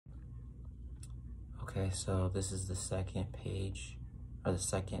Okay, so this is the second page, or the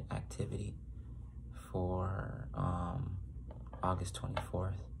second activity for August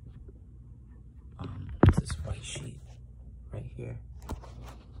 24th. This is white sheet right here.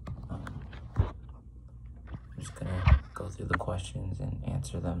 I'm just gonna go through the questions and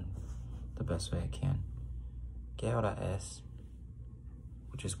answer them the best way I can. ¿Qué hora es?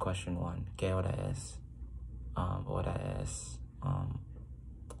 Which is question 1. ¿Qué hora es? Hora es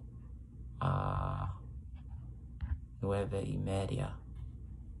 9:30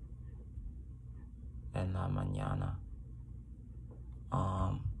 en la mañana.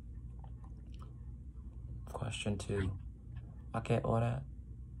 Question 2. ¿A qué hora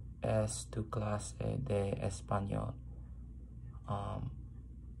es tu clase de español?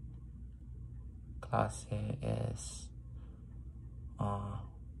 Clase es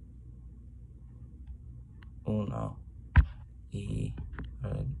 1 de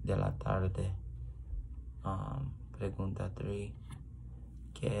la tarde. Pregunta 3.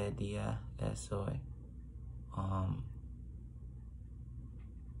 ¿Qué día es hoy?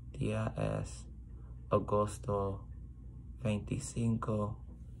 Día es agosto 25,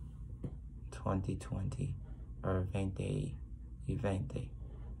 2020, or 2020.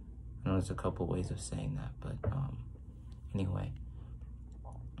 I know there's a couple ways of saying that, but anyway.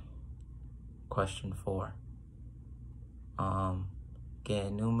 Question 4.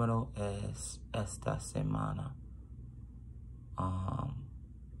 ¿Qué número es esta semana?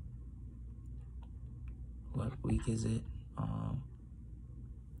 What week is it?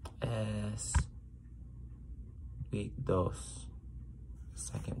 Es week 2,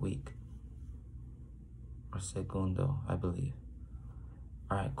 second week, or segundo, I believe.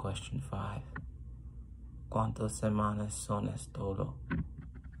 All right, question 5. ¿Cuántas semanas son es todo?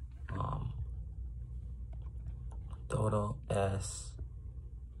 Todo es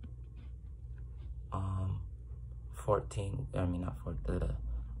 14. I mean, not 14.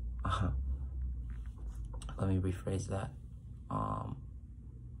 Let me rephrase that.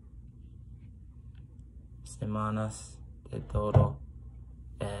 Semanas de todo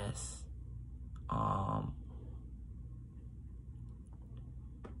es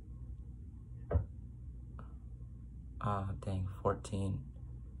 14,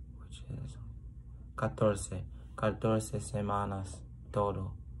 which is 14 semanas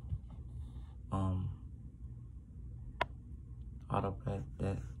todo.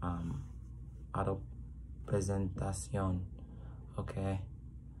 Autopresentación. Okay.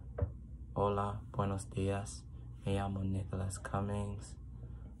 Hola, buenos días. Me llamo Nicholas Cummings.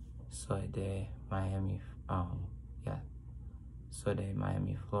 Soy de Miami. Soy de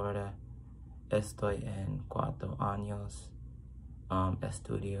Miami, Florida. Estoy en 4 años.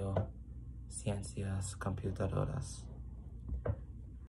 Estudio ciencias computadoras.